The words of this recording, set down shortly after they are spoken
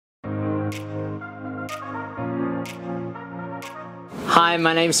Hi,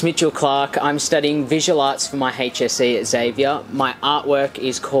 my name's Mitch Clarke. I'm studying visual arts for my HSC at Xavier. My artwork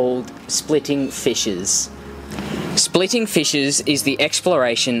is called Splitting Fissures. Splitting Fissures is the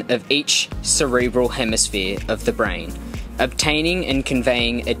exploration of each cerebral hemisphere of the brain, obtaining and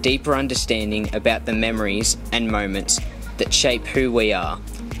conveying a deeper understanding about the memories and moments that shape who we are.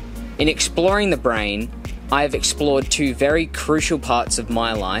 In exploring the brain, I have explored two very crucial parts of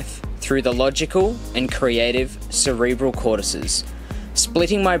my life through the logical and creative cerebral cortices,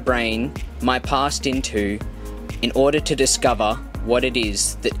 splitting my brain, my past in two, in order to discover what it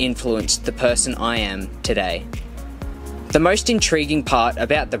is that influenced the person I am today. The most intriguing part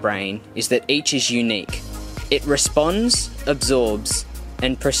about the brain is that each is unique. It responds, absorbs,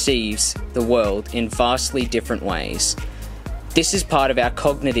 and perceives the world in vastly different ways. This is part of our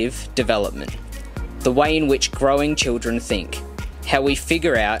cognitive development, the way in which growing children think, how we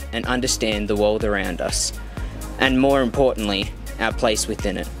figure out and understand the world around us, and more importantly, our place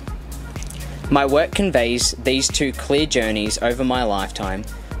within it. My work conveys these two clear journeys over my lifetime,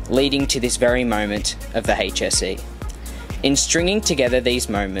 leading to this very moment of the HSE. In stringing together these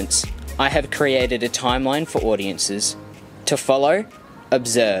moments, I have created a timeline for audiences to follow,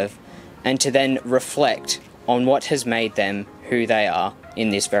 observe, and to then reflect on what has made them who they are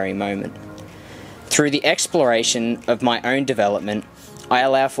in this very moment. Through the exploration of my own development, I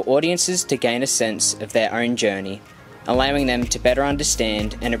allow for audiences to gain a sense of their own journey, allowing them to better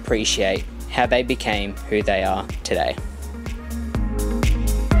understand and appreciate how they became who they are today.